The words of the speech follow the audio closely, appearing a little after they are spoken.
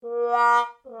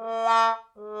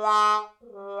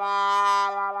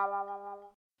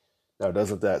Now,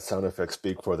 doesn't that sound effect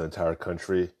speak for the entire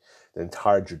country, the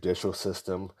entire judicial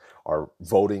system, our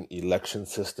voting election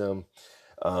system,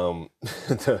 the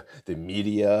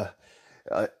media?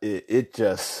 It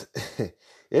just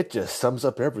it just sums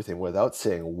up everything without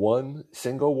saying one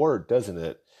single word, doesn't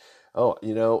it? Oh,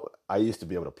 I used to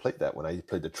be able to play that when I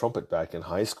played the trumpet back in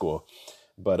high school,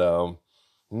 but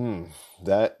hmm,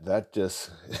 that just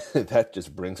that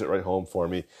just brings it right home for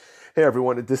me. Hey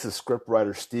everyone, this is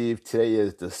scriptwriter Steve. Today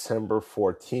is December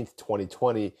 14th,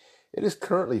 2020. It is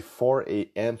currently 4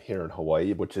 a.m. here in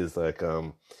Hawaii, which is like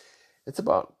it's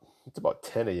about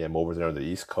 10 a.m. over there on the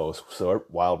East Coast. So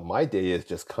while my day is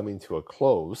just coming to a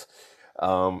close,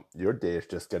 your day is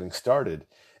just getting started.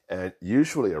 And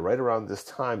usually right around this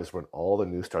time is when all the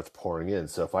news starts pouring in.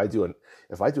 So if I do a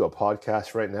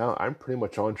podcast right now, I'm pretty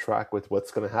much on track with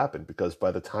what's going to happen, because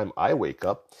by the time I wake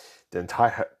up, the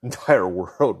entire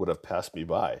world would have passed me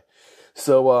by.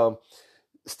 So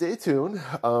stay tuned.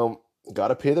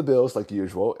 Gotta pay the bills like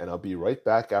usual, and I'll be right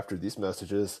back after these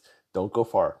messages. Don't go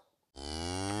far.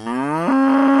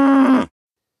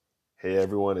 Hey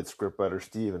everyone, it's scriptwriter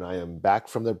Steve, and I am back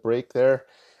from the break there,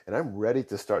 and I'm ready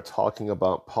to start talking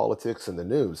about politics and the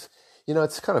news.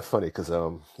 It's kind of funny because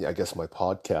I guess my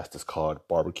podcast is called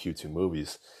Barbecue to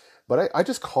Movies, but I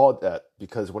just called that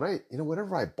because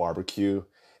whenever I barbecue,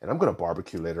 and I'm going to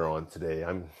barbecue later on today,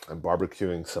 I'm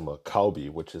barbecuing some kalbi,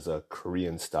 which is a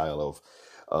Korean style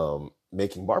of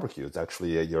making barbecue. It's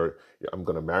actually I'm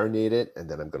going to marinate it, and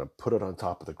then I'm going to put it on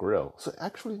top of the grill. So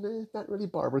actually, it's not really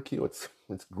barbecue. It's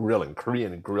grilling,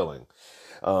 Korean grilling.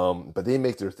 But they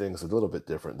make their things a little bit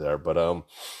different there. But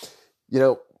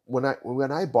when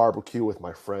I barbecue with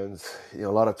my friends, a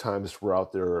lot of times we're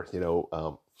out there,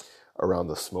 around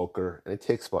the smoker, and it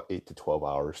takes about 8 to 12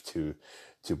 hours to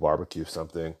barbecue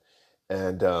something.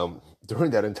 And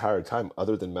during that entire time,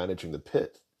 other than managing the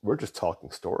pit, we're just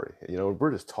talking story.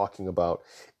 We're just talking about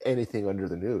anything under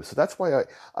the news. So that's why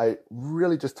I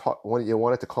really just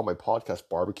wanted to call my podcast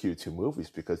Barbecue to Movies,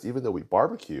 because even though we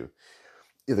barbecue,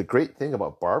 the great thing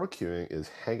about barbecuing is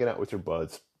hanging out with your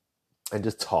buds and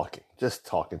just talking.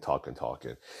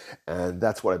 And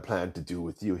that's what I plan to do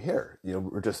with you here.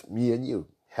 We're just me and you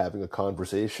having a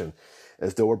conversation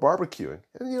as though we're barbecuing.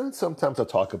 And sometimes I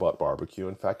talk about barbecue,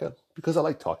 in fact, because I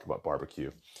like talking about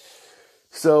barbecue.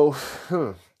 So,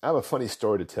 I have a funny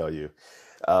story to tell you.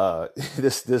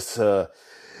 This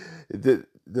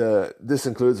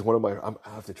includes one of my. I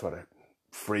have to try to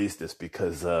phrase this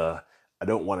because I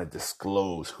don't want to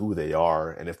disclose who they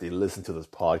are, and if they listen to this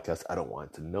podcast, I don't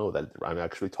want to know that I'm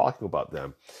actually talking about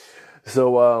them.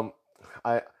 So,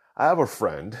 I have a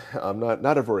friend.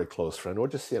 Not a very close friend. We'll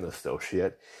just say an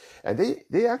associate, and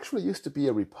they actually used to be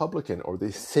a Republican, or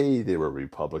they say they were a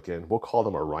Republican. We'll call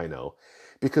them a rhino.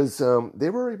 Because they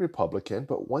were a Republican,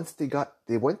 but once they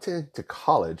went into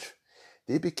college,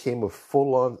 they became a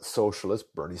full-on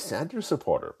socialist Bernie Sanders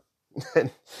supporter. and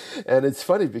it's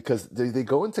funny because they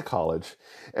go into college,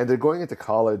 and they're going into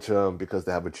college because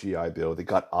they have a GI Bill. They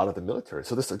got out of the military.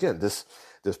 So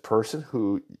this person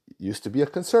who used to be a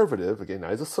conservative, again,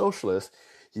 now he's a socialist,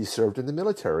 he served in the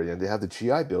military, and they have the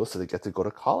GI Bill, so they get to go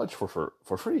to college for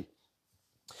free.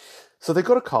 So they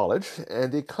go to college,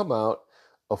 and they come out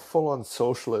a full-on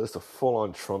socialist, a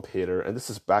full-on Trump hater, and this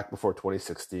is back before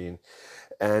 2016,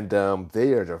 and they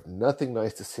have nothing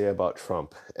nice to say about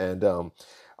Trump. And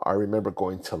I remember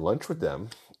going to lunch with them,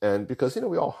 and because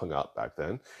we all hung out back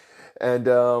then, and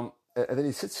then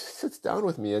he sits down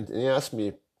with me, and he asked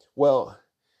me, "Well,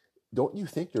 don't you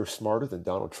think you're smarter than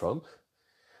Donald Trump?"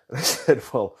 And I said,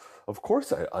 "Well, of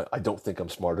course I don't think I'm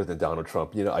smarter than Donald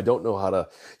Trump. I don't know how to,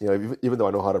 even though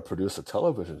I know how to produce a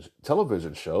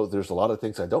television show, there's a lot of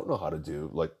things I don't know how to do,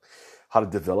 like how to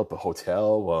develop a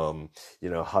hotel,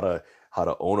 how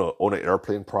to own an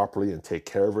airplane properly and take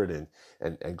care of it,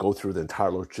 and go through the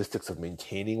entire logistics of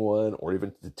maintaining one, or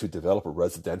even to develop a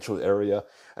residential area."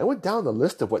 I went down the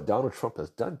list of what Donald Trump has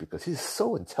done, because he's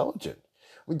so intelligent.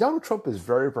 I mean, Donald Trump is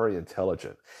very, very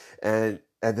intelligent. And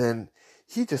then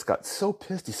he just got so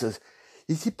pissed. He says,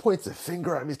 he points a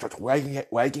finger at me, starts wagging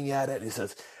at it, and he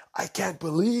says, "I can't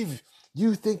believe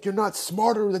you think you're not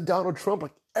smarter than Donald Trump.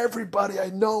 Like, everybody I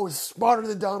know is smarter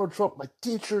than Donald Trump. My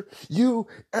teacher, you,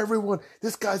 everyone.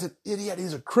 This guy's an idiot.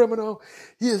 He's a criminal.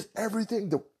 He is everything,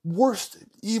 the worst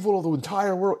evil of the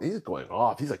entire world." And he's going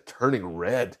off. He's like turning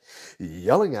red,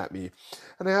 yelling at me.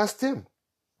 And I asked him,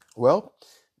 "Well,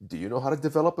 do you know how to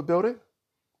develop a building?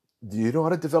 Do you know how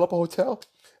to develop a hotel?"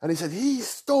 And he said, "He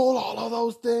stole all of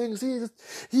those things.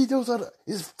 He knows how to,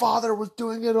 his father was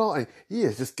doing it all." And he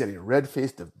is just getting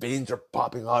red-faced. The veins are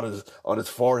popping out on his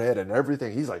forehead and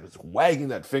everything. He's like just wagging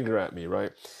that finger at me,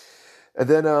 right? And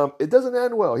then it doesn't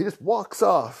end well. He just walks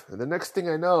off. And the next thing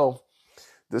I know,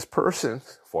 this person,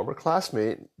 former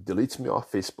classmate, deletes me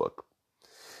off Facebook.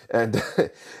 And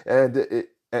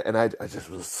I just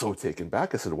was so taken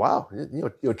back. I said, "Wow,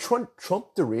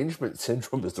 Trump derangement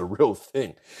syndrome is a real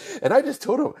thing." And I just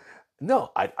told him,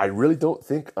 "No, I really don't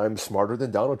think I'm smarter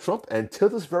than Donald Trump." And to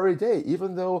this very day,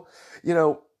 even though,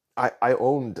 I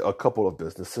owned a couple of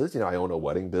businesses. I own a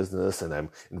wedding business, and I'm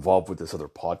involved with this other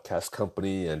podcast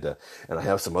company, and I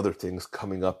have some other things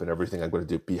coming up and everything. I'm going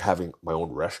to be having my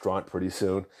own restaurant pretty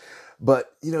soon.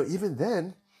 But even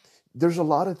then, there's a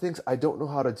lot of things I don't know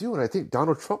how to do, and I think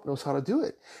Donald Trump knows how to do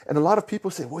it. And a lot of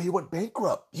people say, "Well, he went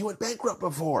bankrupt. He went bankrupt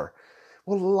before."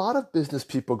 Well, a lot of business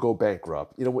people go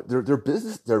bankrupt.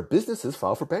 Their businesses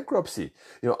file for bankruptcy.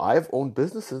 I've owned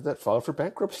businesses that filed for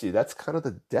bankruptcy. That's kind of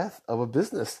the death of a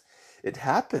business. It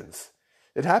happens.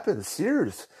 It happens.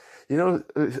 Sears,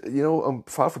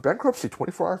 filed for bankruptcy.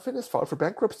 24 Hour Fitness filed for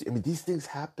bankruptcy. I mean, these things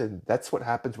happen. That's what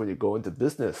happens when you go into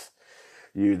business.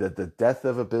 The death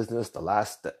of a business,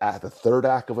 the third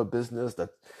act of a business that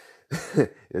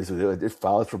it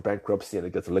files for bankruptcy and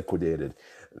it gets liquidated.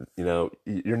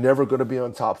 You're never going to be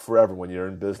on top forever when you're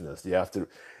in business. You have to,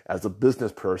 as a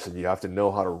business person, you have to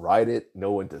know how to ride it,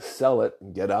 know when to sell it,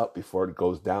 and get out before it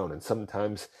goes down. And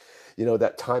sometimes,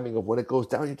 that timing of when it goes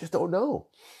down, you just don't know.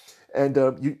 And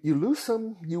you lose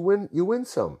some, you win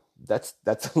some. That's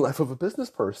the life of a business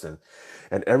person.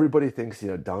 And everybody thinks,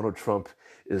 Donald Trump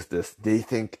is this. They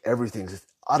think everything's just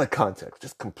out of context,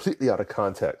 just completely out of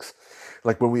context.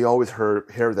 Like when we always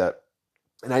hear that,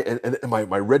 and my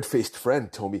red-faced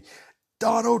friend told me,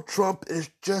 Donald Trump is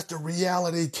just a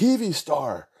reality TV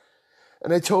star.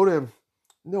 And I told him,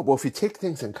 no, well, if you take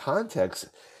things in context,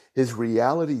 his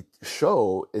reality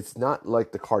show, it's not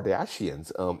like the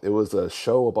Kardashians. It was a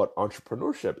show about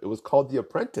entrepreneurship. It was called The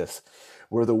Apprentice,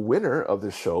 where the winner of the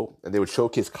show, and they would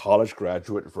showcase college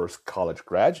graduate versus college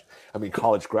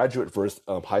graduate versus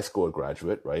high school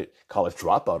graduate, right? College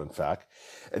dropout, in fact.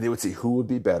 And they would see who would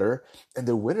be better. And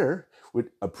the winner would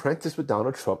apprentice with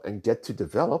Donald Trump and get to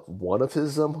develop one of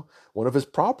his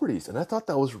properties. And I thought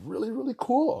that was really, really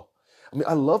cool. I mean,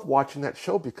 I loved watching that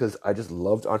show because I just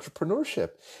loved entrepreneurship.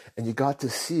 And you got to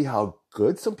see how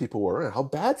good some people were and how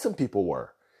bad some people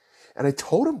were. And I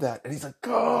told him that, and he's like,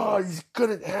 "Oh, he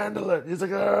couldn't handle it." He's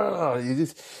like, "Oh," he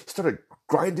just started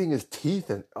grinding his teeth,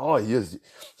 and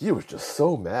he was just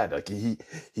so mad. Like he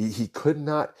could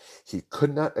not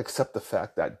accept the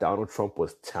fact that Donald Trump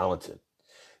was talented,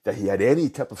 that he had any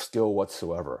type of skill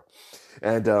whatsoever,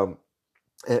 and I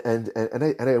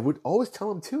would always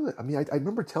tell him too. I mean, I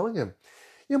remember telling him,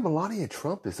 Melania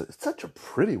Trump is such a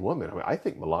pretty woman. I mean, I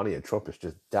think Melania Trump is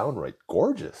just downright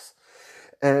gorgeous.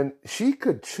 And she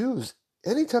could choose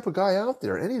any type of guy out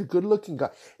there, any good-looking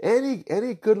guy, any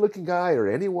good-looking guy or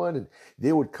anyone, and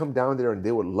they would come down there and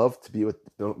they would love to be with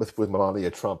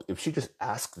Melania Trump if she just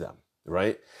asked them,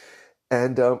 right?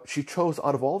 And she chose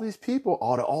out of all these people,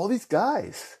 out of all these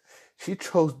guys, she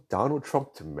chose Donald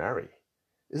Trump to marry.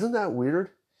 Isn't that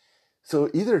weird? So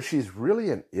either she's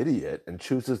really an idiot and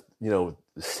chooses,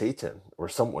 Satan or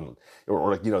someone,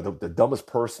 or the dumbest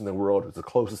person in the world who's the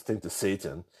closest thing to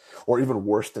Satan, or even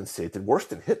worse than Satan, worse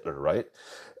than Hitler, right?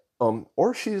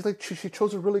 Or she's like, she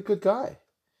chose a really good guy.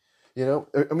 I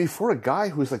mean, for a guy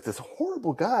who's like this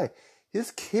horrible guy,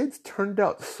 his kids turned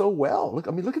out so well. Look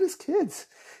at his kids.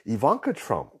 Ivanka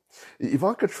Trump,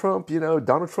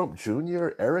 Donald Trump Jr.,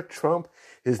 Eric Trump,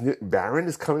 his new Barron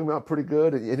is coming out pretty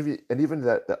good. And even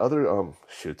the other,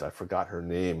 I forgot her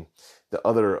name. The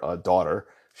other daughter,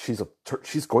 she's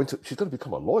going to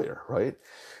become a lawyer, right?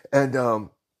 And then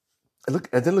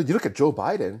you look at Joe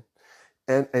Biden,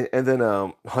 and then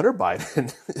Hunter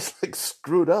Biden is like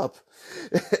screwed up,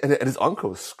 and his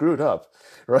uncle is screwed up,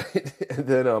 right? And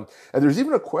then and there's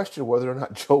even a question whether or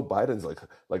not Joe Biden's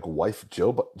like wife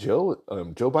Joe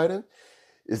Biden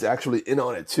is actually in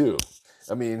on it too.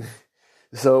 I mean,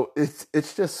 so it's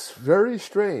just very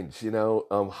strange,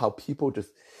 how people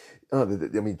just.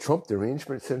 Trump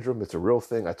derangement syndrome, it's a real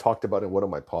thing. I talked about it in one of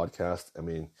my podcasts. I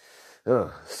mean,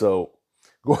 so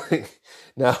going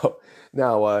now,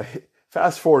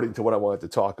 fast forwarding to what I wanted to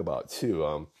talk about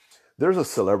too. There's a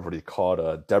celebrity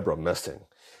called Deborah Messing,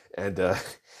 and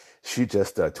she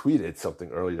just tweeted something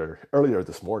earlier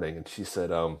this morning, and she said,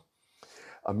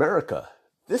 "America,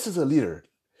 this is a leader.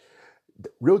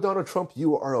 Real Donald Trump,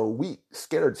 you are a weak,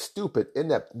 scared, stupid,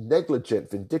 inept, negligent,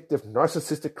 vindictive,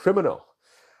 narcissistic criminal.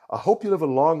 I hope you live a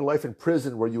long life in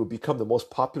prison where you will become the most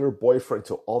popular boyfriend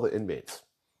to all the inmates."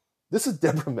 This is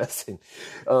Deborah Messing.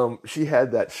 She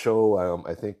had that show,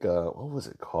 I think, what was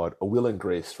it called? A Will and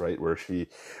Grace, right? Where she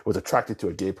was attracted to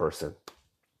a gay person.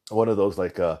 one of those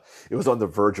like it was on the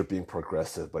verge of being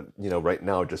progressive, but right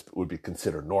now it just would be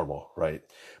considered normal, right?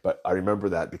 But I remember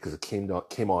that because it came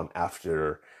on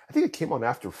after, I think it came on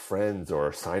after Friends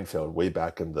or Seinfeld way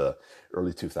back in the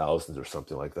early 2000s or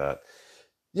something like that.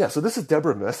 Yeah, so this is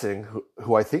Deborah Messing,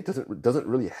 who I think doesn't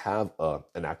really have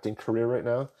an acting career right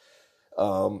now.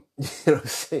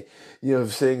 Say,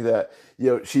 saying that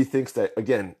she thinks that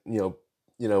again,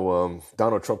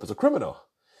 Donald Trump is a criminal.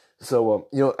 So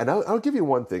and I'll give you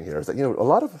one thing here is that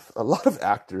a lot of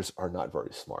actors are not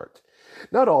very smart.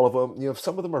 Not all of them.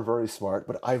 Some of them are very smart,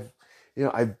 but I've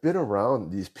been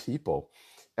around these people,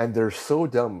 and they're so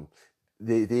dumb.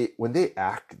 They when they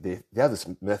act, they have this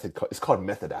method. It's called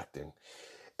method acting,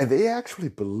 and they actually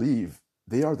believe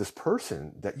they are this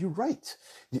person that you write.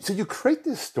 So you create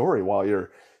this story while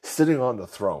you're sitting on the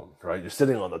throne, right? You're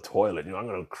sitting on the toilet. I'm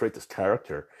going to create this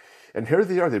character. And here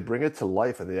they are, they bring it to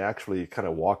life, and they actually kind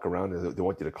of walk around and they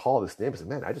want you to call this name. I said,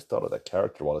 man, I just thought of that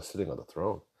character while I was sitting on the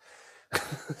throne.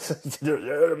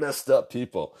 They're messed up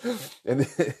people. And,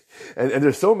 and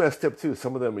they're so messed up too.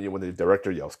 Some of them, when the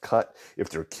director yells cut, if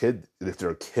their kid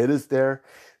is there,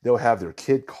 they'll have their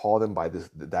kid call them by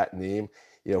that name,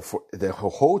 for the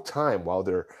whole time while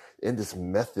they're in this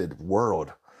method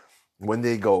world. When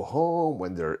they go home,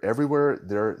 when they're everywhere,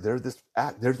 they're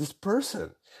this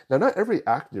person. Now, not every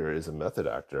actor is a method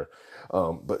actor,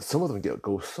 but some of them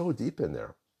go so deep in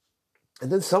there,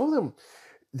 and then some of them,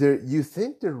 you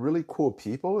think they're really cool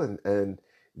people, and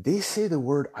they say the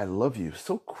word "I love you"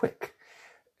 so quick,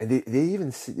 and they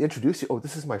even introduce you. Oh,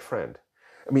 this is my friend.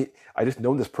 I mean, I just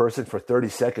known this person for 30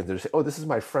 seconds. They say, "Oh, this is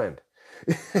my friend."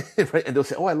 Right? And they'll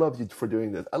say, "Oh, I love you for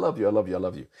doing this. I love you. I love you. I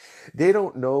love you." They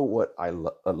don't know what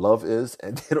love is,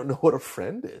 and they don't know what a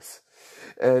friend is,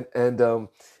 and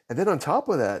then on top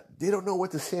of that, they don't know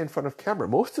what to say in front of camera.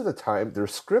 Most of the time, they're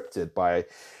scripted by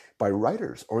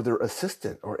writers or their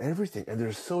assistant or everything, and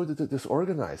they're so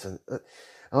disorganized, and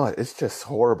oh, it's just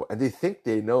horrible. And they think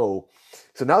they know.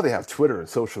 So now they have Twitter and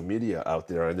social media out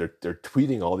there, and they're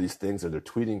tweeting all these things, and they're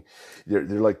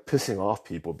like pissing off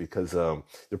people because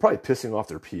they're probably pissing off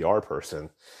their PR person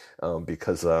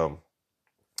because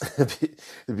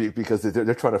because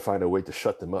they're trying to find a way to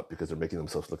shut them up because they're making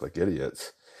themselves look like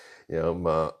idiots.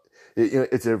 I'll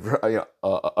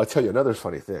tell you another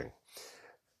funny thing.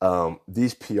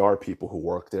 These PR people who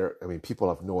work there, I mean, people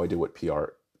have no idea what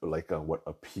what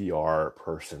a PR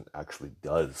person actually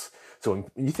does. So when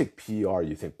you think PR,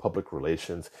 you think public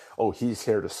relations. Oh, he's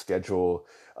here to schedule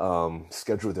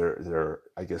their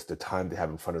I guess the time they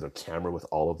have in front of their camera with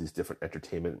all of these different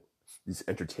entertainment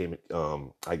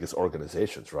I guess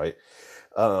organizations, right?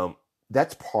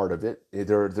 That's part of it.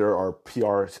 There are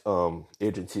PR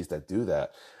agencies that do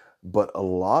that, but a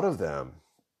lot of them,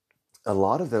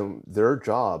 their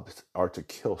jobs are to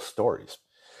kill stories.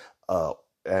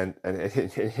 And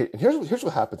here's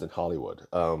what happens in Hollywood,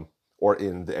 or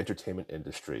in the entertainment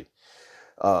industry.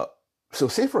 So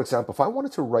say for example, if I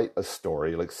wanted to write a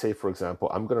story, like say for example,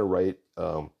 I'm going to write,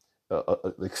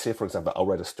 like say for example, I'll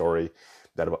write a story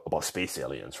about space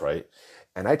aliens, right?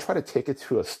 And I try to take it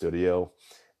to a studio,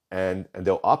 and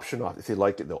they'll option off, if they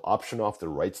like it, they'll option off the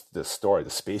rights to the story, the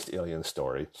space alien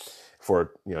story,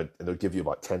 for and they'll give you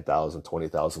about $10,000,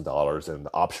 $20,000, and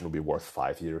the option will be worth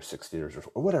 5 years, 6 years,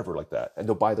 or whatever like that, and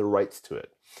they'll buy the rights to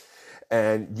it.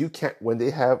 And you can't, when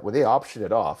they option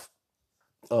it off,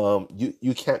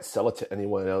 you can't sell it to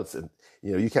anyone else, and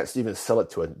you can't even sell it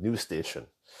to a news station.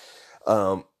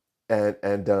 But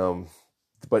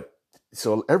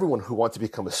so everyone who wants to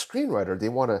become a screenwriter, they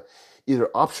want to either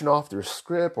option off their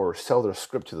script or sell their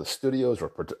script to the studios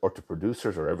or to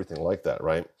producers or everything like that,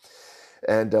 right?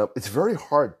 And it's very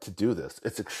hard to do this.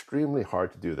 It's extremely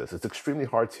hard to do this. It's extremely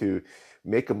hard to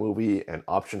make a movie and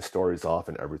option stories off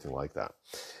and everything like that.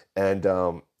 And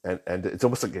it's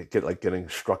almost like getting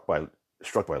struck by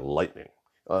lightning.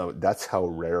 That's how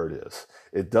rare it is.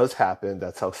 It does happen.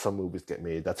 That's how some movies get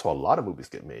made. That's how a lot of movies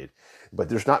get made. But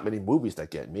there's not many movies that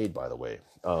get made, by the way.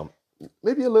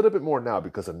 Maybe a little bit more now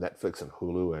because of Netflix and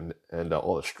Hulu and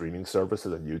all the streaming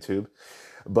services and YouTube.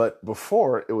 But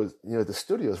before, it was, the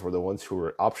studios were the ones who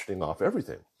were optioning off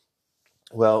everything.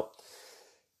 Well,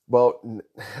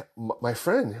 my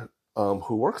friend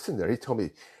who works in there, he told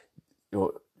me,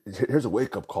 here's a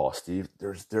wake-up call, Steve.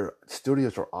 Their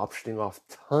studios are optioning off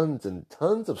tons and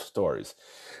tons of stories,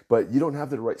 but you don't have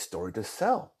the right story to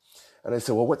sell. And I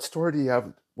said, well, what story do you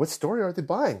have? What story are they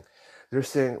buying? They're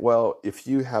saying, well, if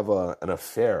you have an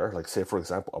affair, like say, for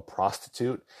example, a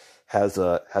prostitute has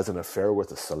an affair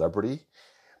with a celebrity,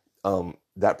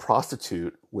 that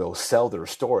prostitute will sell their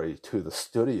story to the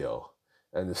studio,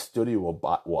 and the studio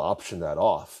will option that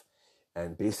off,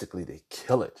 and basically they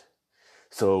kill it.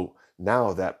 So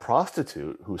now that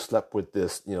prostitute who slept with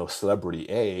this, celebrity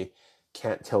A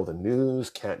can't tell the news,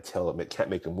 can't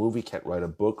make a movie, can't write a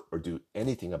book or do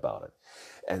anything about it.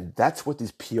 And that's what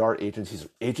these PR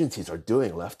agencies are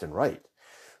doing left and right.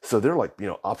 So they're like,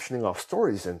 optioning off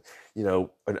stories, and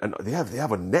and they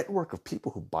have a network of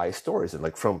people who buy stories, and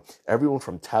like from everyone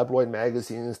from tabloid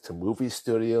magazines to movie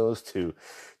studios to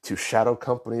shadow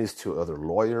companies to other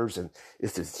lawyers, and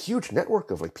it's this huge network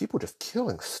of like people just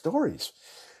killing stories.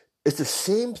 It's the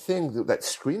same thing that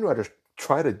screenwriters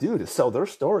try to do to sell their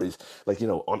stories. Like,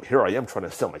 here I am trying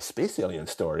to sell my space alien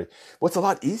story. Well, it's a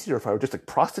lot easier if I would just like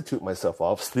prostitute myself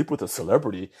off, sleep with a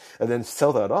celebrity, and then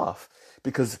sell that off,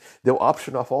 because they'll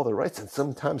option off all the rights. And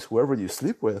sometimes whoever you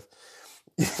sleep with,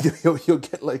 you'll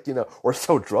get like, or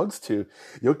sell drugs to,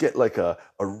 you'll get like a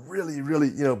really,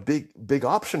 really, big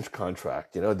options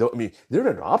contract. They're not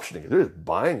optioning it. They're just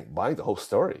buying the whole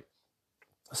story.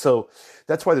 So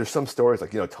that's why there's some stories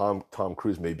like, Tom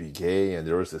Cruise may be gay, and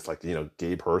there was this like,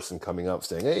 gay person coming up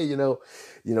saying, hey,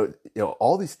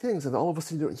 all these things, and all of a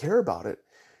sudden you don't hear about it.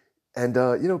 And,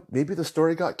 maybe the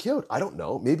story got killed. I don't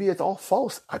know. Maybe it's all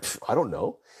false. I don't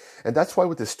know. And that's why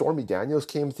with the Stormy Daniels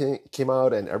came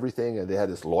out and everything, and they had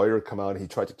this lawyer come out and he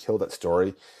tried to kill that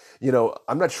story.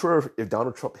 I'm not sure if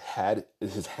Donald Trump had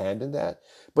his hand in that,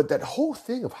 but that whole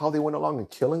thing of how they went along and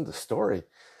killing the story,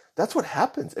 that's what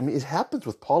happens. I mean, it happens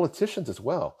with politicians as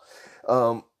well.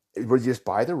 Where you just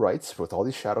buy the rights with all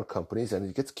these shadow companies and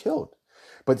it gets killed.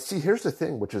 But see, here's the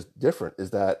thing, which is different,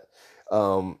 is that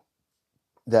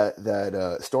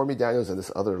Stormy Daniels and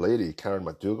this other lady, Karen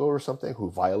McDougal or something,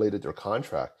 who violated their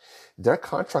contract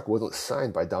wasn't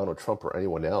signed by Donald Trump or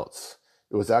anyone else.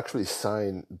 It was actually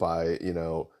signed by,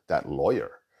 that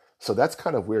lawyer. So that's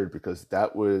kind of weird, because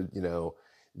that would,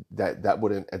 that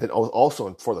wouldn't, and then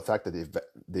also for the fact that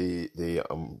they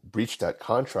breached that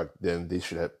contract, then they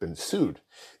should have been sued.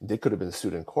 They could have been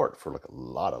sued in court for like a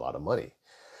lot of money.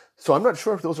 So I'm not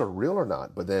sure if those are real or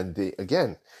not, but then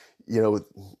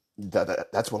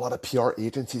that's what a lot of PR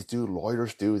agencies do,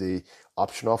 lawyers do. They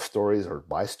option off stories or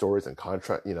buy stories and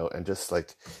contract, and just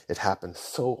like it happens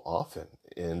so often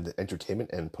in the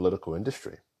entertainment and political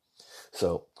industry.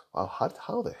 So how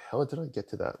the hell did I get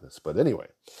to that? But anyway,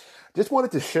 just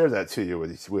wanted to share that to you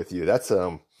with you. That's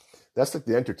like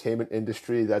the entertainment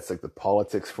industry. That's like the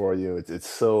politics for you. It's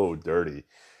so dirty,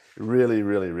 really,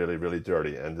 really, really, really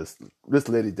dirty. And this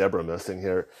lady Deborah Messing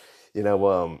here,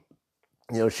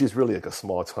 she's really like a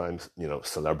small time,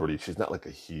 celebrity. She's not like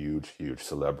a huge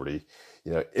celebrity.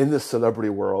 In the celebrity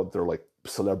world, they're like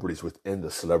celebrities within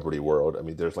the celebrity world. I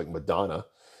mean, there's like Madonna,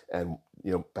 and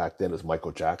back then it was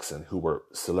Michael Jackson, who were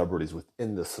celebrities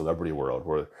within the celebrity world,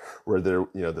 where they're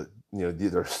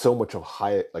there's so much of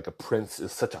high, like a Prince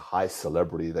is such a high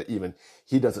celebrity that even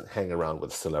he doesn't hang around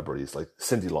with celebrities. Like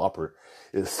Cyndi Lauper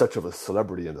is such of a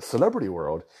celebrity in the celebrity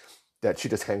world that she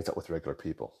just hangs out with regular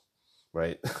people.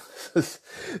 Right.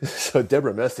 So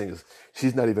Deborah Messing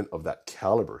she's not even of that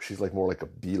caliber. She's like more like a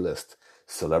B-list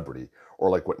celebrity, or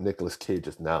like what Nicolas Cage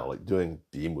is now, like doing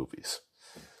B movies.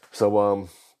 So,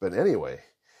 but anyway,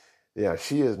 yeah,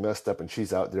 she is messed up, and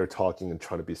she's out there talking and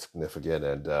trying to be significant,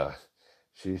 and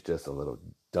she's just a little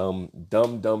dumbo.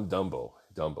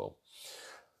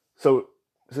 So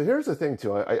here's the thing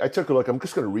too. I took a look. I'm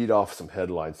just going to read off some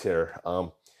headlines here.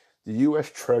 The U.S.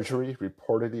 Treasury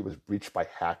reportedly was breached by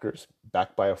hackers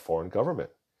backed by a foreign government.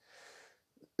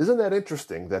 Isn't that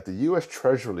interesting that the U.S.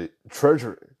 Treasury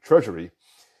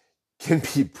can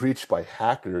be breached by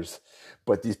hackers,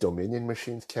 but these Dominion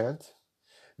machines can't?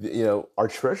 Our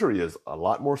Treasury is a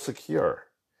lot more secure.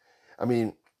 I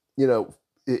mean,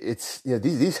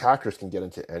 these hackers can get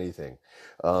into anything.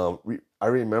 I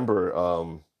remember,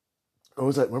 what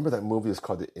was that? Remember that movie was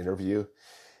called The Interview?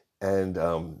 And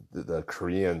the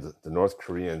Koreans, the North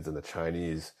Koreans and the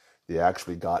Chinese, they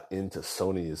actually got into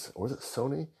Sony's, or was it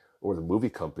Sony? Or the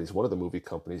movie companies, one of the movie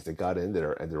companies, they got in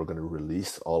there and they were going to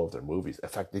release all of their movies. In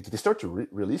fact, they start to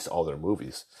release all their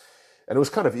movies. And it was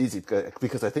kind of easy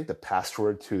because I think the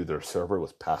password to their server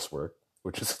was password,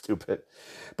 which is stupid.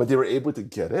 But they were able to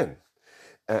get in.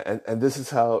 And this is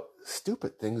how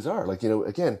stupid things are. Like,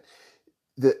 again,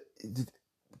 to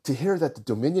hear that the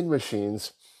Dominion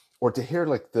machines, or to hear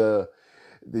like the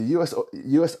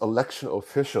U.S. election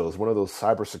officials, one of those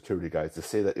cybersecurity guys, to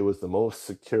say that it was the most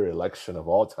secure election of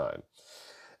all time,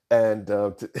 and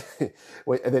and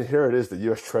then here it is, the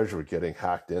U.S. Treasury getting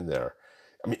hacked in there.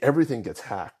 I mean, everything gets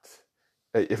hacked.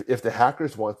 If the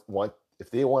hackers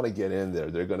if they want to get in there,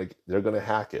 they're gonna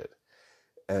hack it.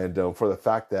 And for the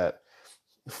fact that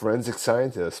forensic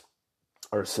scientists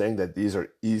are saying that these are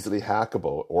easily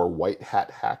hackable, or white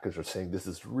hat hackers are saying this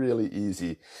is really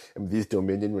easy. And these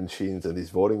Dominion machines and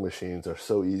these voting machines are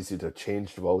so easy to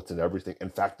change votes and everything. In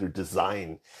fact, they're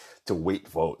designed to weight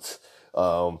votes.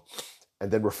 And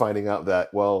then we're finding out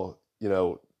that, well,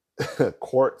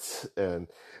 courts and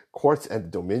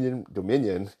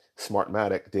Dominion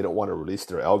Smartmatic, they don't want to release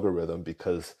their algorithm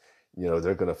because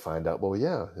they're going to find out, well,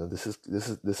 yeah, this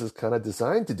is kind of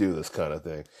designed to do this kind of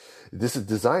thing. This is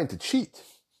designed to cheat.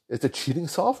 It's a cheating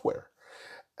software.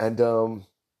 And I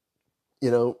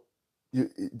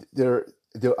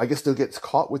guess they'll get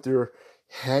caught with their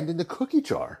hand in the cookie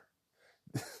jar.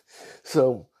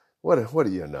 So what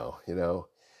do you know?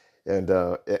 And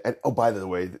oh, by the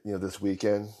way, this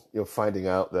weekend, finding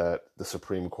out that the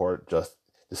Supreme Court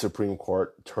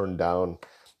turned down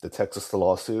the Texas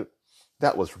lawsuit,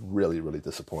 that was really, really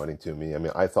disappointing to me. I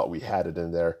mean, I thought we had it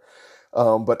in there,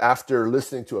 but after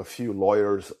listening to a few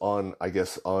lawyers on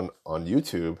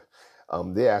YouTube,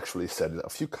 they actually said, a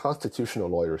few constitutional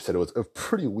lawyers said it was a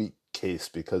pretty weak case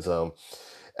because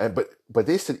but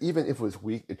they said even if it was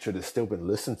weak, it should have still been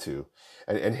listened to,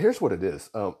 and here's what it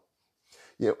is.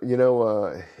 They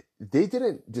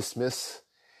didn't dismiss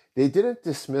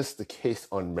the case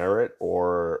on merit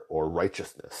or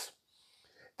righteousness.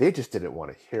 They just didn't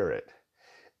want to hear it.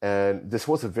 And this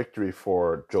was a victory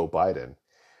for Joe Biden.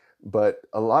 But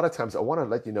a lot of times, I want to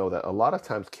let you know that a lot of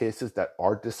times cases that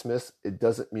are dismissed, it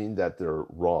doesn't mean that they're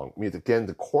wrong. I mean, again,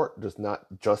 the court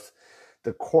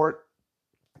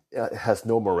has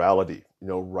no morality,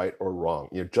 right or wrong.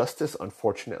 Justice,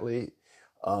 unfortunately,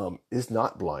 is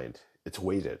not blind. It's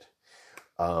weighted.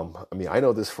 I mean, I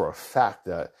know this for a fact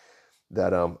that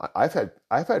I've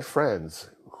had friends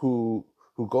who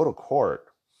go to court,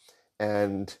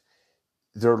 and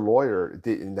their lawyer,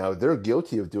 now they're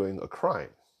guilty of doing a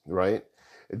crime, right?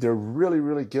 They're really,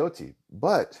 really guilty.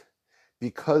 But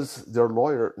because their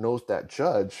lawyer knows that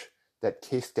judge, that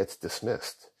case gets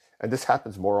dismissed. And this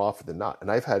happens more often than not. And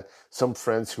I've had some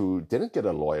friends who didn't get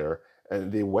a lawyer,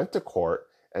 and they went to court,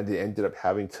 and they ended up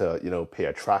having to, pay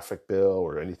a traffic bill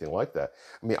or anything like that.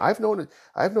 I mean, I've known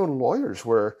lawyers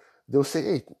where they'll say,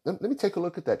 "Hey, let me take a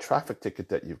look at that traffic ticket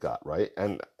that you've got," right?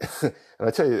 And and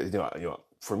I tell you,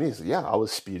 for me, so yeah, I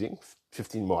was speeding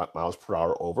 15 miles per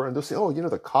hour over, and they'll say, "Oh,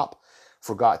 the cop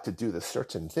forgot to do this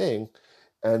certain thing,"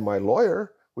 and my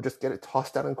lawyer would just get it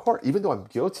tossed out in court, even though I'm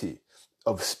guilty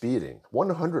of speeding,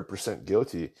 100%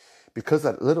 guilty, because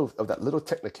that little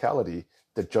technicality,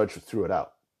 the judge threw it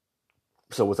out.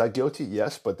 So was I guilty?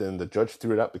 Yes, but then the judge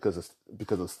threw it out because of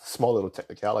small little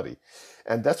technicality.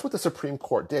 And that's what the Supreme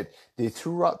Court did. They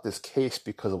threw out this case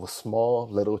because of a small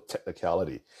little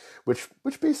technicality, which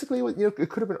basically, it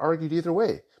could have been argued either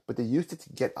way, but they used it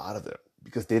to get out of it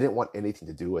because they didn't want anything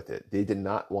to do with it. They did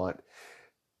not want,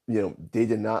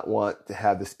 to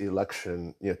have this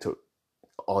election,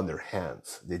 on their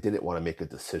hands. They didn't want to make a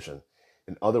decision.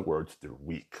 In other words, they're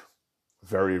weak.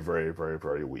 Very, very, very,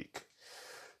 very weak.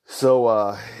 So,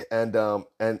 and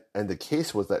the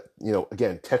case was that,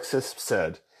 again, Texas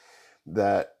said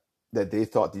that they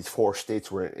thought these 4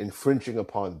 states were infringing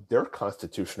upon their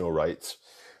constitutional rights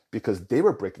because they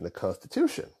were breaking the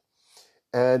Constitution.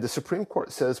 And the Supreme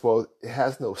Court says, well, it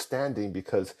has no standing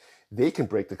because they can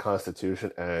break the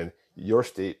Constitution and your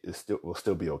state will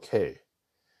still be okay.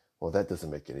 Well, that doesn't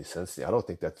make any sense to me. I don't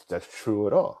think that's true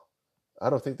at all. I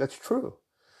don't think that's true.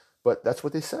 But that's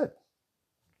what they said.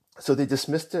 So they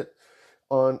dismissed it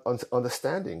on the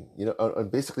standing,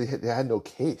 and basically they had no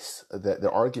case. That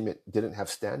their argument didn't have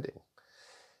standing,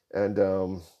 and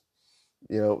and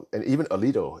even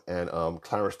Alito and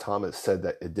Clarence Thomas said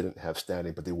that it didn't have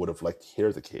standing, but they would have liked to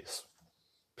hear the case.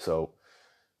 So,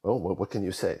 well, what can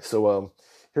you say? So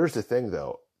here's the thing,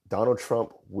 though: Donald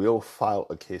Trump will file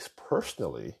a case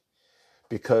personally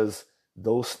because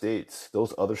those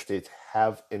other states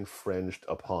have infringed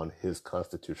upon his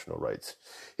constitutional rights,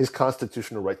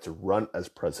 to run as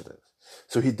president.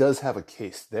 So he does have a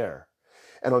case there.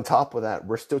 And on top of that,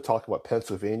 we're still talking about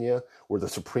Pennsylvania, where the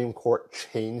Supreme Court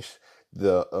changed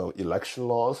the election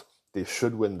laws. They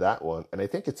should win that one. And I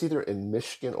think it's either in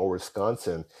Michigan or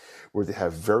Wisconsin, where they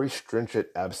have very stringent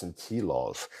absentee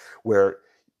laws, where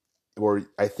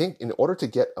I think in order to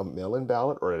get a mail-in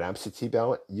ballot or an absentee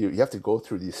ballot, you have to go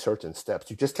through these certain steps.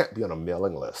 You just can't be on a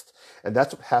mailing list, and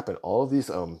that's what happened. All of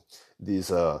these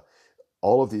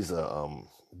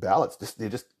ballots, they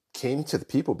just came to the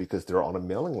people because they're on a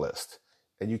mailing list,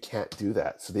 and you can't do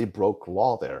that. So they broke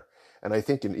law there, and I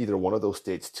think in either one of those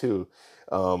states too,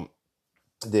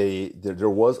 there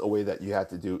was a way that you had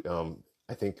to do,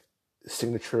 I think,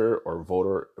 signature or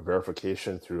voter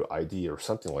verification through ID or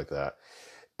something like that.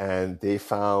 and they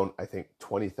found, I think,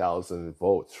 20,000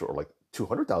 votes or like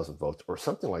 200,000 votes or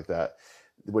something like that,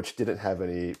 which didn't have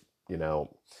any, you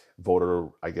know,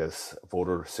 voter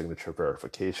signature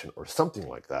verification or something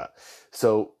like that.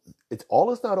 So it's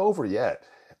all is not over yet.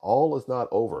 All is not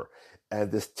over.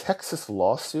 And this Texas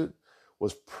lawsuit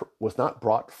was not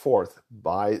brought forth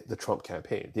by the Trump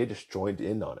campaign. They just joined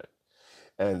in on it.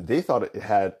 And they thought it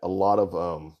had a lot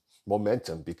of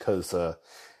momentum because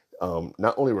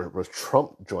not only was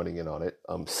Trump joining in on it,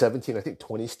 17, I think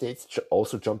 20 states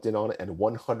also jumped in on it, and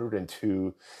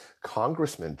 102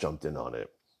 congressmen jumped in on it.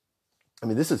 I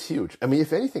mean, this is huge. I mean,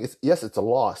 if anything, it's a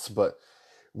loss, but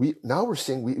we're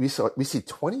seeing we see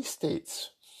 20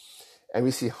 states, and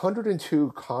we see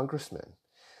 102 congressmen,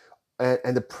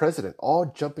 and the president all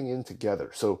jumping in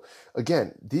together. So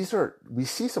again, we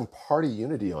see some party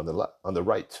unity on the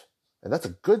right. And that's a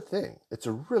good thing. It's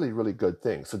a really, really good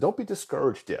thing. So don't be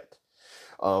discouraged yet.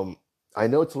 I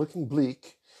know it's looking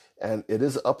bleak, and it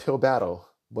is an uphill battle,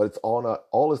 but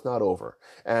all is not over.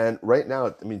 And right now,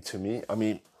 to me,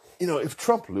 if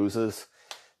Trump loses,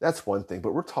 that's one thing.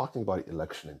 But we're talking about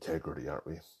election integrity, aren't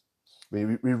we? I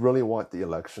mean, we really want the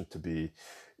election to be,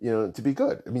 to be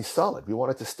good. Solid. We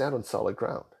want it to stand on solid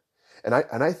ground. And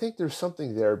I think there's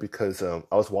something there because I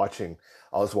was watching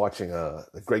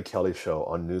the Greg Kelly show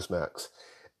on Newsmax,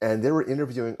 and they were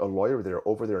interviewing a lawyer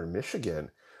over there in Michigan,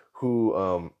 who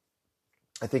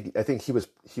I think he was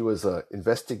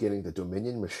investigating the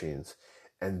Dominion machines,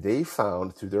 and they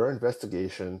found through their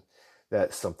investigation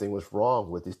that something was wrong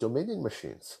with these Dominion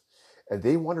machines, and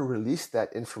they want to release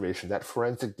that information, that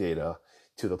forensic data,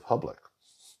 to the public,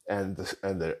 and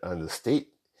the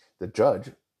state, the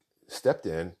judge, stepped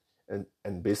in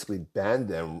and basically banned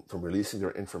them from releasing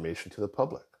their information to the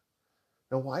public.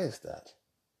 Now, why is that?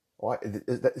 Why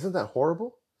isn't that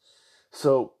horrible?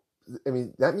 So, that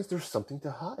means there's something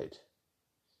to hide.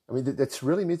 That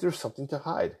really means there's something to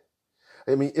hide.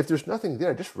 If there's nothing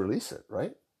there, just release it,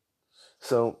 right?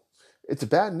 So, it's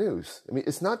bad news.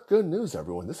 It's not good news,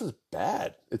 everyone. This is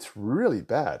bad. It's really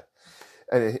bad.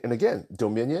 And again,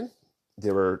 Dominion,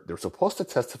 they were supposed to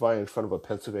testify in front of a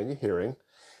Pennsylvania hearing,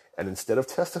 and instead of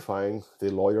testifying, they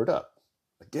lawyered up.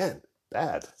 Again,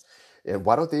 bad. And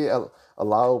why don't they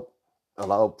allow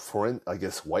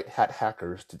white hat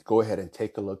hackers to go ahead and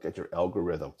take a look at your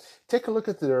algorithm? Take a look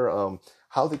at their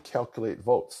how they calculate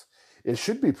votes. It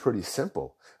should be pretty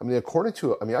simple. According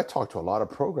to I talked to a lot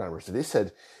of programmers, and they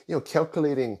said,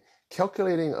 calculating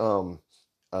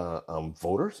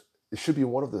voters, it should be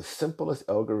one of the simplest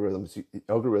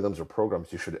algorithms or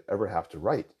programs you should ever have to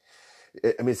write.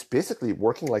 It's basically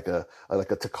working like a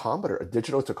tachometer, a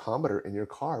digital tachometer in your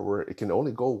car, where it can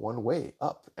only go one way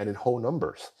up and in whole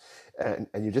numbers, and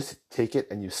you just take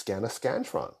it and you scan a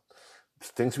Scantron,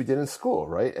 things we did in school,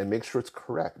 right? And make sure it's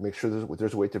correct. Make sure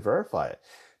there's a way to verify it.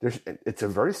 It's a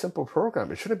very simple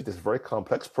program. It shouldn't be this very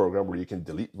complex program where you can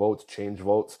delete votes, change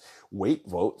votes, weight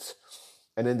votes,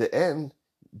 and in the end,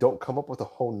 don't come up with a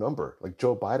whole number. Like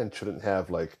Joe Biden shouldn't have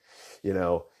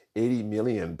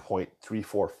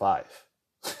 80,000,000.345.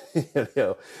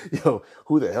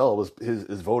 Who the hell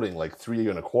is voting like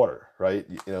 3.25, right?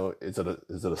 Is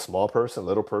it a small person,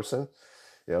 little person?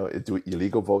 Do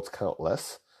illegal votes count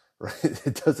less? Right?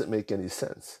 It doesn't make any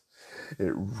sense.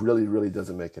 It really, really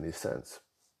doesn't make any sense.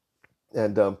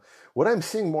 And what I'm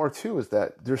seeing more too is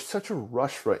that there's such a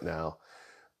rush right now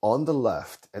on the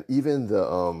left, and even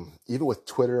with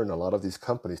Twitter and a lot of these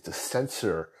companies to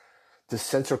censor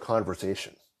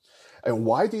conversation. And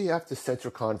why do you have to censor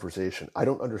conversation? I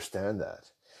don't understand that.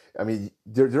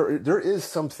 There is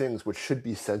some things which should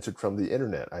be censored from the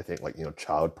internet. I think, like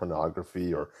child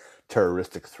pornography or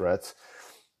terroristic threats.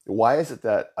 Why is it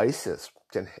that ISIS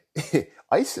can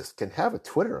have a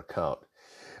Twitter account?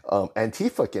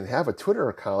 Antifa can have a Twitter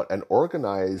account and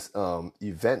organize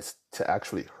events to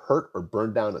actually hurt or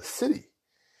burn down a city.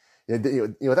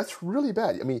 That's really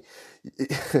bad.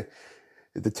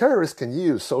 The terrorists can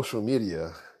use social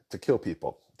media to kill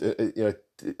people,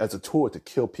 as a tool to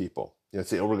kill people.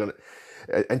 Say, we're going to,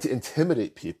 and to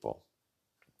intimidate people.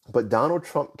 But Donald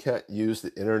Trump can't use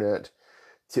the internet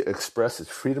to express his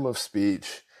freedom of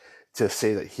speech to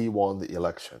say that he won the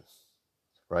election,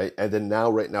 right? And then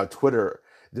right now, Twitter,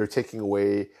 they're taking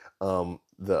away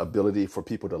the ability for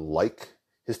people to like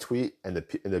his tweet and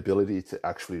the ability to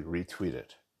actually retweet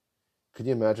it. Can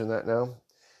you imagine that now?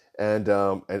 And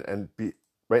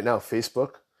right now,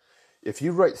 Facebook, if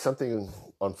you write something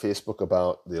on Facebook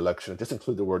about the election, just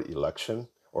include the word election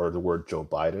or the word Joe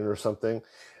Biden or something,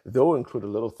 they'll include a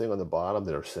little thing on the bottom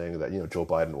that are saying that, Joe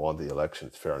Biden won the election,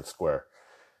 it's fair and square.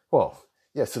 Well,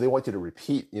 yeah, so they want you to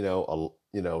repeat,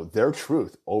 their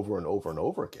truth over and over and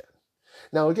over again.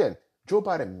 Now, again, Joe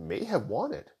Biden may have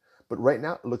won it, but right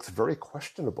now it looks very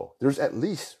questionable. There's at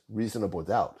least reasonable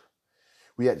doubt.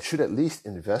 Should at least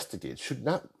investigate.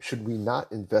 Should we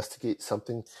not investigate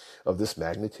something of this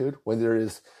magnitude when there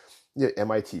is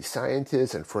MIT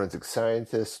scientists and forensic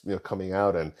scientists coming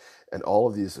out and all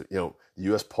of these the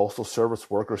U.S. Postal Service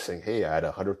workers saying, hey, I had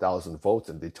 100,000 votes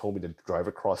and they told me to drive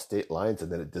across state lines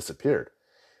and then it disappeared.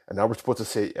 And now we're supposed to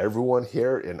say everyone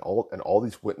here and all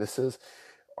these witnesses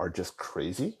are just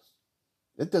crazy?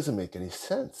 It doesn't make any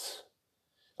sense.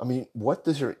 I mean, what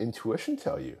does your intuition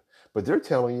tell you? But they're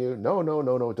telling you, no,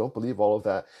 don't believe all of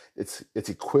that. It's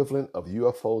equivalent of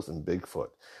UFOs and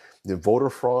Bigfoot. The voter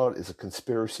fraud is a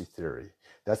conspiracy theory.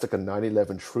 That's like a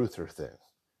 9/11 truther thing,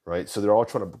 right? So they're all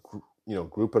trying to,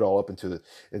 group it all up into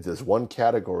this one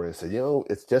category and say,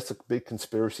 it's just a big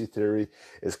conspiracy theory.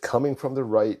 It's coming from the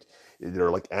right.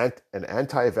 They're like an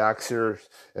anti-vaxxer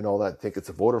and all that. Think it's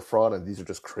a voter fraud, and these are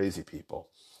just crazy people.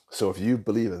 So if you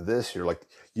believe in this, you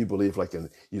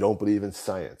don't believe in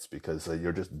science because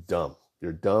you're just dumb.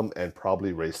 You're dumb and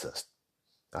probably racist.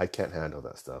 I can't handle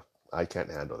that stuff. I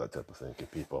can't handle that type of thinking,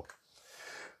 people.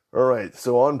 All right,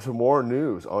 so on to more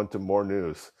news.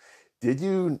 Did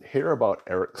you hear about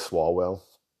Eric Swalwell?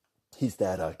 He's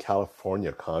that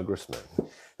California congressman.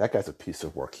 That guy's a piece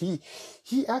of work. He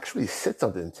actually sits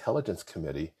on the Intelligence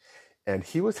Committee, and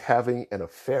he was having an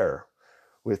affair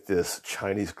with this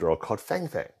Chinese girl called Fang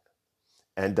Fang.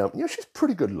 And she's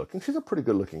pretty good looking. She's a pretty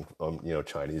good looking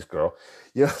Chinese girl.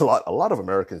 A lot of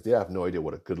Americans, they have no idea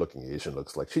what a good looking Asian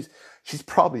looks like. She's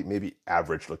probably maybe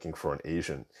average looking for an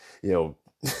Asian.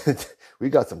 We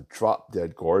got some drop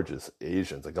dead gorgeous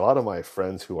Asians. Like a lot of my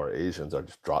friends who are Asians are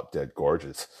just drop dead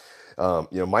gorgeous.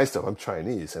 Myself, I'm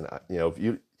Chinese, and if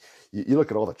you look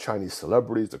at all the Chinese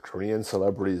celebrities, the Korean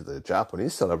celebrities, the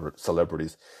Japanese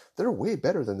celebrities, they're way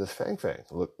better than this Fang Fang.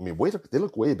 They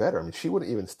look way better. I mean, she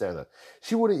wouldn't even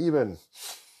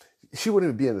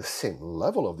be in the same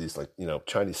level of these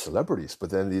Chinese celebrities. But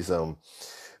then these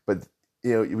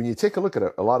when you take a look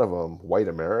at a lot of white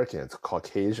Americans,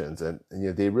 Caucasians, and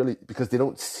they really, because they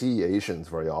don't see Asians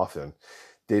very often,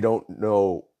 they don't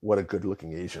know what a good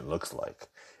looking Asian looks like.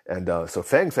 And so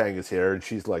Fang Fang is here, and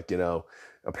she's like,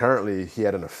 apparently he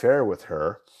had an affair with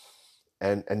her,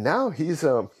 and now he's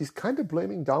kind of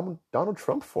blaming Donald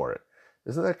Trump for it.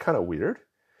 Isn't that kind of weird?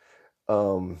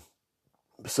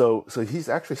 So he's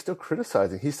actually still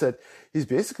criticizing. He said he's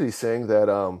basically saying that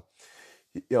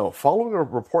following a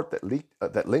report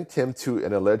that linked him to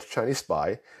an alleged Chinese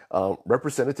spy,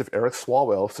 Representative Eric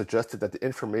Swalwell suggested that the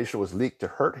information was leaked to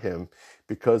hurt him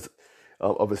because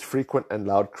of his frequent and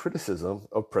loud criticism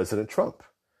of President Trump.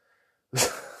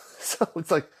 So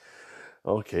it's like,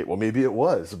 okay, well, maybe it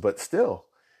was, but still,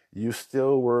 you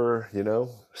still were,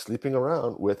 sleeping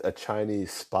around with a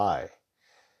Chinese spy.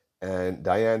 And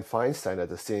Dianne Feinstein, at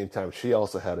the same time, she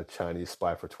also had a Chinese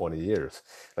spy for 20 years.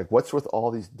 Like, what's with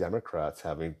all these Democrats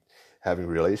having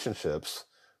relationships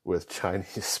with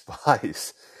Chinese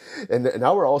spies? And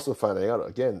now we're also finding out,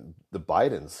 again, the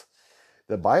Bidens,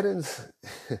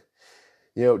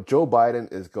 Joe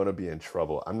Biden is going to be in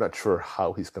trouble. I'm not sure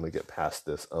how he's going to get past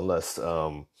this unless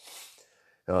the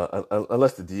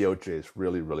DOJ is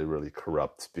really, really, really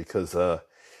corrupt, because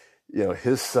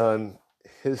his son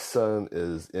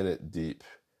is in it deep.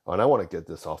 Oh, and I want to get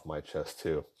this off my chest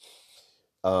too.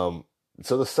 So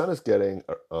the son is getting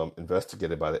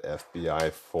investigated by the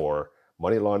FBI for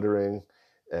money laundering,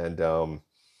 and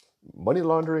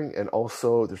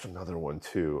also there's another one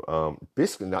too.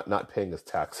 Basically not paying his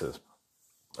taxes.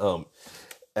 But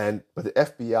the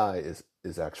FBI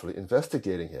is actually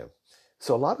investigating him.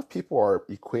 So a lot of people are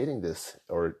equating this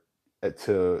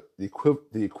to the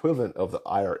equivalent of the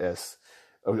IRS,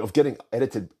 of getting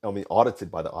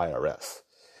audited by the IRS.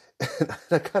 And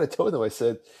I kind of told them, I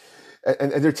said,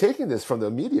 and they're taking this from the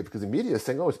media, because the media is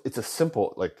saying, oh, it's a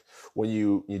simple, like when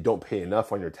you don't pay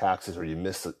enough on your taxes, or you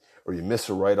miss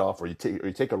a write-off, or you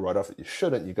take a write-off that you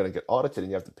shouldn't, you're going to get audited and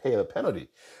you have to pay the penalty.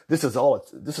 This is all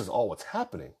what's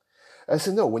happening. I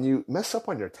said, no, when you mess up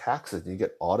on your taxes and you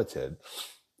get audited,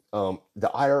 the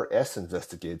IRS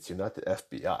investigates you, not the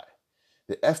FBI.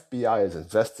 The FBI is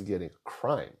investigating a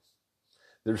crime.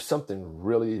 There's something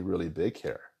really, really big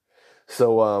here.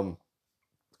 So,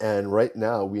 and right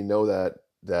now we know that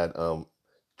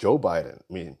Joe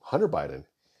Biden, Hunter Biden,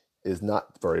 is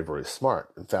not very, very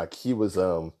smart. In fact, he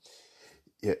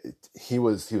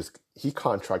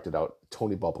contracted out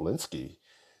Tony Bobulinski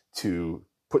to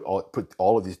put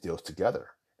all of these deals together.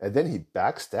 And then he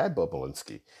backstabbed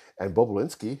Bobulinski. And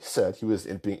Bobulinski said, he was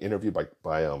being interviewed by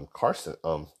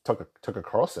Tucker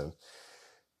Carlson,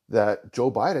 that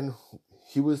Joe Biden,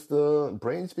 he was the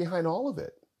brains behind all of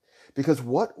it. Because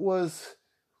why was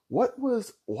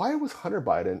Hunter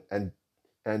Biden and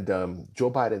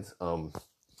Joe Biden's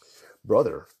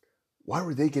brother, why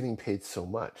were they getting paid so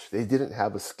much? They didn't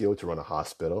have a skill to run a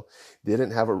hospital. They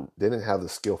didn't have the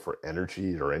skill for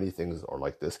energy or anything or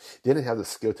like this. They didn't have the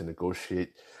skill to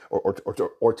negotiate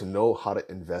or to know how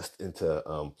to invest into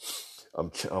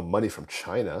money from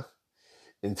China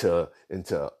into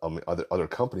other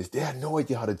companies. They had no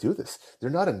idea how to do this. They're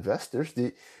not investors.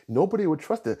 Nobody would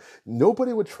trust it.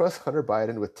 Nobody would trust Hunter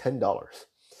Biden with $10,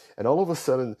 and all of a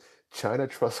sudden, China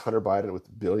trusts Hunter Biden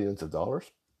with billions of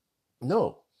dollars.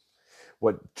 No,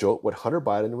 what Hunter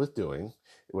Biden was doing,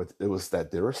 it was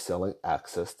that they were selling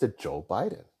access to Joe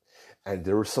Biden, and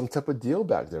there was some type of deal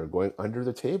back there going under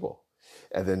the table,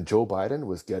 and then Joe Biden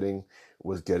was getting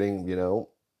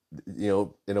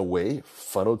in a way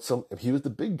funneled some. He was the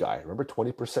big guy. Remember,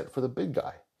 20% for the big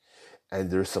guy. And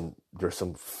there's some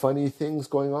funny things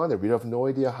going on there. We have no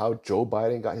idea how Joe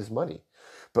Biden got his money,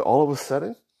 but all of a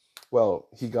sudden, well,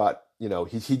 he got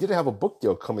he didn't have a book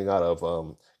deal coming out of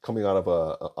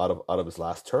his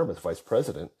last term as vice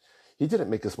president. He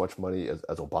didn't make as much money as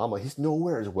Obama. He's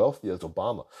nowhere as wealthy as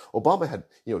Obama. Obama had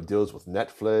deals with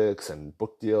Netflix and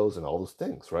book deals and all those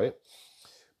things, right?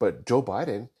 But Joe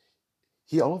Biden,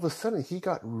 he all of a sudden he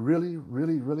got really,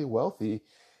 really, really wealthy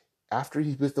after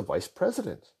he was the vice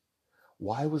president.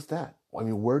 Why was that? I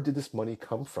mean, where did this money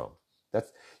come from?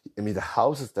 The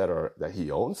houses that he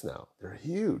owns now, they're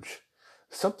huge.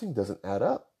 Something doesn't add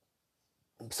up.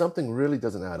 Something really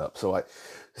doesn't add up. So I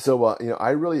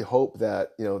really hope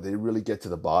that they really get to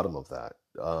the bottom of that,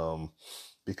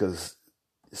 because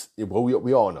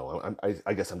we all know.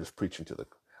 I guess I'm just preaching to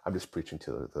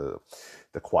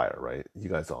the choir, right? You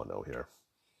guys all know here.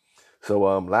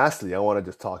 So lastly, I want to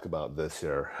just talk about this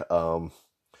here.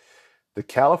 The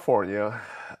California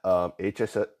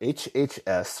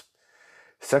HHS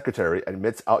secretary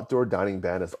admits outdoor dining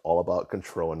ban is all about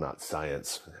control and not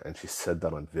science, and she said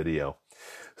that on video.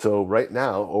 So right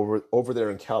now, over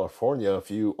there in California, if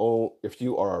you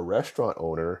are a restaurant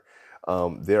owner,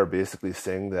 they're basically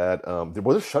saying that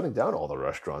they're shutting down all the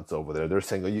restaurants over there. They're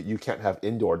saying you can't have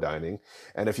indoor dining,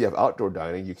 and if you have outdoor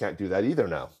dining, you can't do that either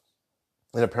now.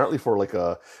 And apparently, for like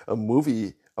a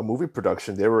movie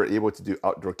production, they were able to do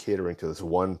outdoor catering to this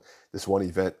one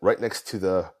event right next to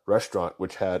the restaurant,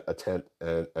 which had a tent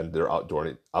and their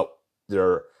outdoor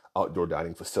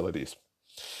dining facilities.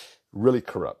 Really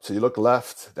corrupt. So you look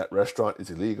left, that restaurant is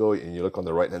illegal, and you look on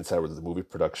the right-hand side where the movie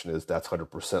production is, that's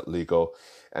 100% legal.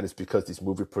 And it's because these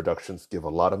movie productions give a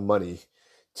lot of money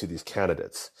to these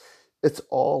candidates. It's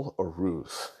all a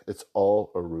ruse. It's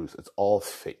all a ruse. It's all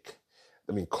fake.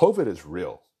 I mean, COVID is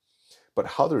real, but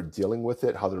how they're dealing with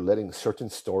it, how they're letting certain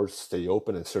stores stay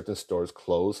open and certain stores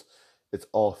close, it's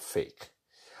all fake.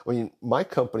 I mean, my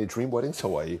company, Dream Weddings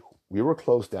Hawaii, we were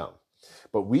closed down.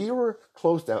 But we were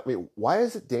closed down. I mean, why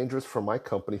is it dangerous for my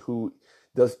company who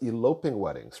does eloping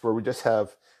weddings, where we just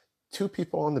have two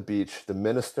people on the beach, the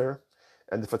minister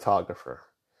and the photographer,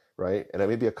 right? And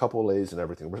maybe a couple of ladies and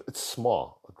everything. It's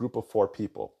small, a group of 4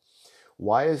 people.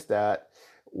 Why is that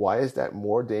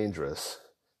more dangerous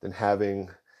than having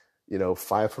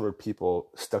 500 people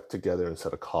stuck together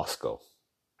inside of Costco?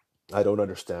 I don't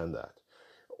understand that.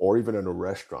 Or even in a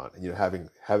restaurant,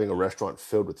 having a restaurant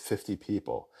filled with 50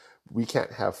 people. We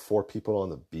can't have 4 people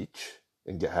on the beach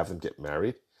and have them get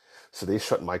married. So they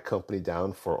shut my company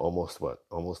down for almost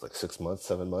like 6 months,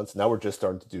 7 months. Now we're just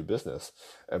starting to do business.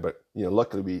 But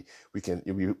luckily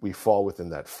we fall within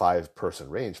that 5-person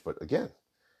range. But again,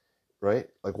 right?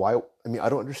 Like why? I mean, I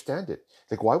don't understand it.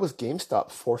 Like, why was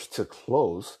GameStop forced to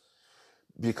close?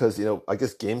 Because, I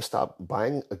guess GameStop,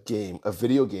 buying a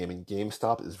video game in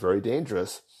GameStop is very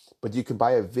dangerous, but you can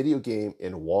buy a video game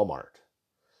in Walmart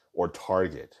or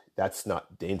Target. That's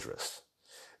not dangerous.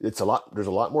 There's a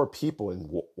lot more people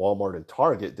in Walmart and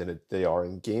Target than they are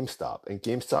in GameStop. And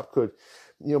GameStop could,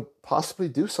 possibly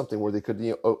do something where they could,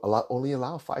 only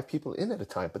allow 5 people in at a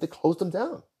time, but they closed them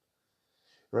down,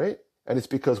 right? And it's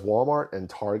because Walmart and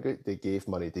Target, they gave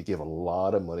a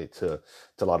lot of money to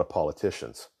a lot of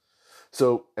politicians.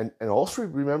 So, and also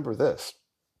remember this.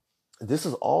 This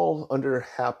is all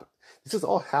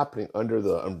happening under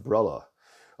the umbrella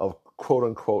of quote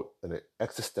unquote an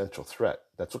existential threat.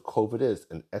 That's what COVID is,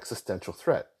 an existential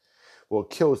threat. Well,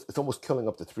 it's almost killing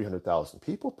up to 300,000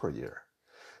 people per year.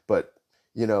 But,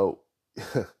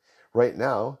 right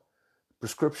now,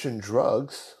 prescription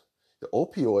drugs, the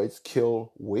opioids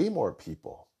kill way more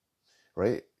people,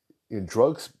 right?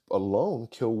 Drugs alone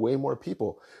kill way more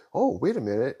people. Oh, wait a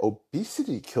minute.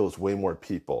 Obesity kills way more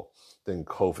people than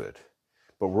COVID.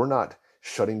 But we're not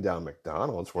shutting down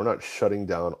McDonald's. We're not shutting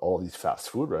down all these fast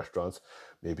food restaurants.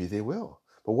 Maybe they will.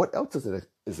 But what else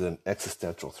is an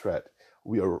existential threat?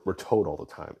 We're told all the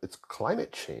time. It's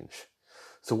climate change.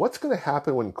 So what's going to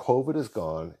happen when COVID is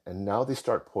gone and now they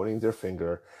start pointing their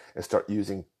finger and start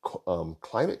using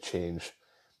climate change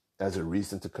as a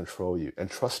reason to control you? And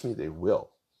trust me, they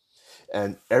will.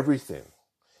 And everything,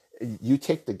 you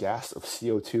take the gas of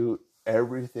CO2,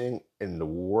 everything in the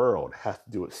world has to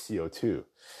do with CO2.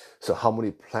 So how many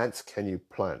plants can you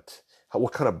plant?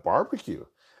 What kind of barbecue?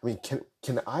 I mean,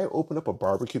 can I open up a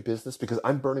barbecue business because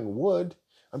I'm burning wood?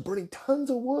 I'm burning tons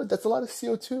of wood. That's a lot of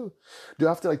CO2. Do I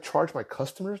have to like charge my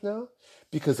customers now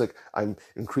because like I'm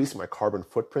increasing my carbon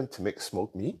footprint to make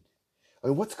smoked meat? I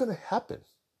mean, what's going to happen?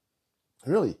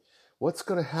 Really, what's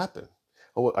going to happen?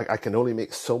 Oh, I can only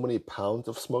make so many pounds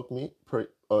of smoked meat per.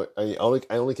 I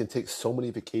only can take so many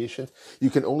vacations. You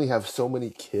can only have so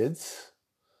many kids,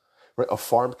 right? A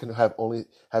farm can have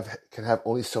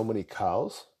only so many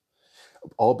cows,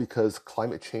 all because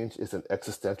climate change is an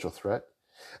existential threat.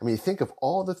 I mean, think of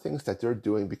all the things that they're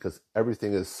doing because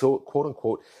everything is so quote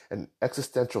unquote an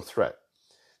existential threat.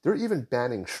 They're even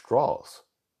banning straws,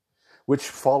 which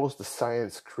follows the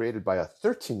science created by a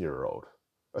 13-year-old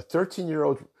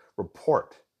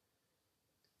report,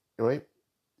 right?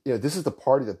 You know, this is the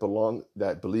party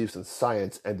that believes in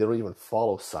science, and they don't even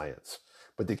follow science,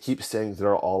 but they keep saying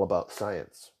they're all about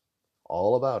science,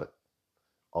 all about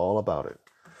it.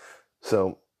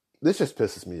 So this just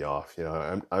pisses me off. You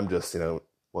know, I'm just, you know,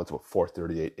 well, it's about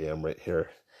 4:38 a.m. right here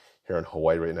in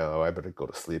Hawaii right now. I better go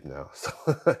to sleep now. So,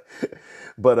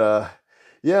 but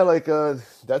yeah, like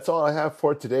that's all I have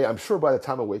for today. I'm sure by the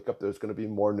time I wake up, there's going to be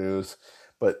more news.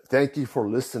 But thank you for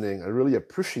listening. I really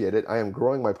appreciate it. I am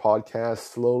growing my podcast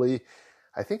slowly.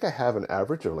 I think I have an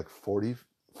average of like 40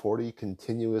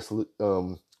 continuous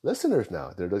listeners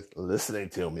now. They're just listening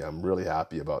to me. I'm really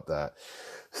happy about that.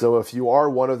 So if you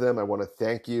are one of them, I want to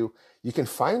thank you. You can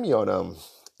find me on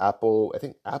Apple,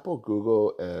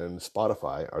 Google, and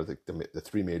Spotify are the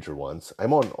three major ones.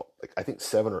 I'm on like I think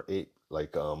 7 or 8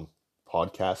 like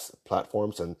podcast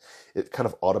platforms, and it kind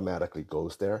of automatically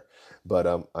goes there. But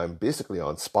I'm basically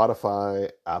on Spotify,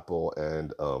 Apple,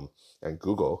 and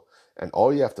Google, and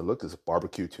all you have to look is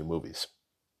Barbecue 2 Movies,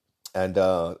 and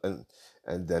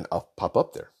then I'll pop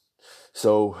up there.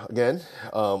 So again,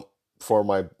 for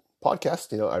my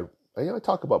podcast, you know, I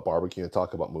talk about barbecue and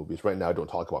talk about movies. Right now, I don't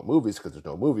talk about movies because there's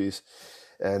no movies.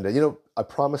 And, you know, I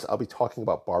promise I'll be talking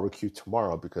about barbecue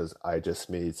tomorrow because I just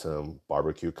made some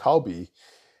barbecue kalbi.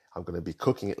 I'm going to be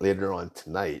cooking it later on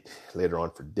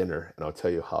for dinner, and I'll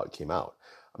tell you how it came out.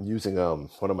 I'm using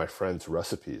one of my friend's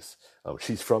recipes.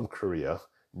 She's from Korea,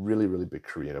 really, really big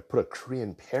Korean. I put a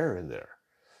Korean pear in there.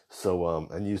 So,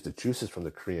 and use the juices from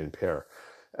the Korean pear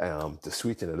to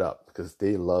sweeten it up because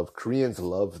Koreans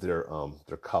love their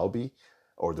kalbi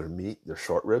or their meat, their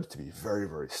short ribs to be very,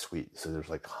 very sweet. So there's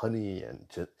like honey and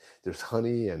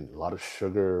a lot of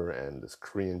sugar and this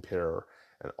Korean pear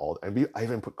and all. And I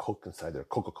even put Coke inside there,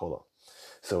 Coca-Cola.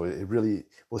 So it really,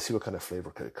 we'll see what kind of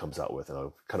flavor it comes out with, and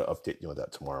I'll kind of update you on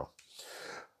that tomorrow.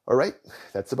 All right,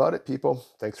 that's about it, people.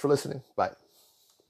 Thanks for listening. Bye.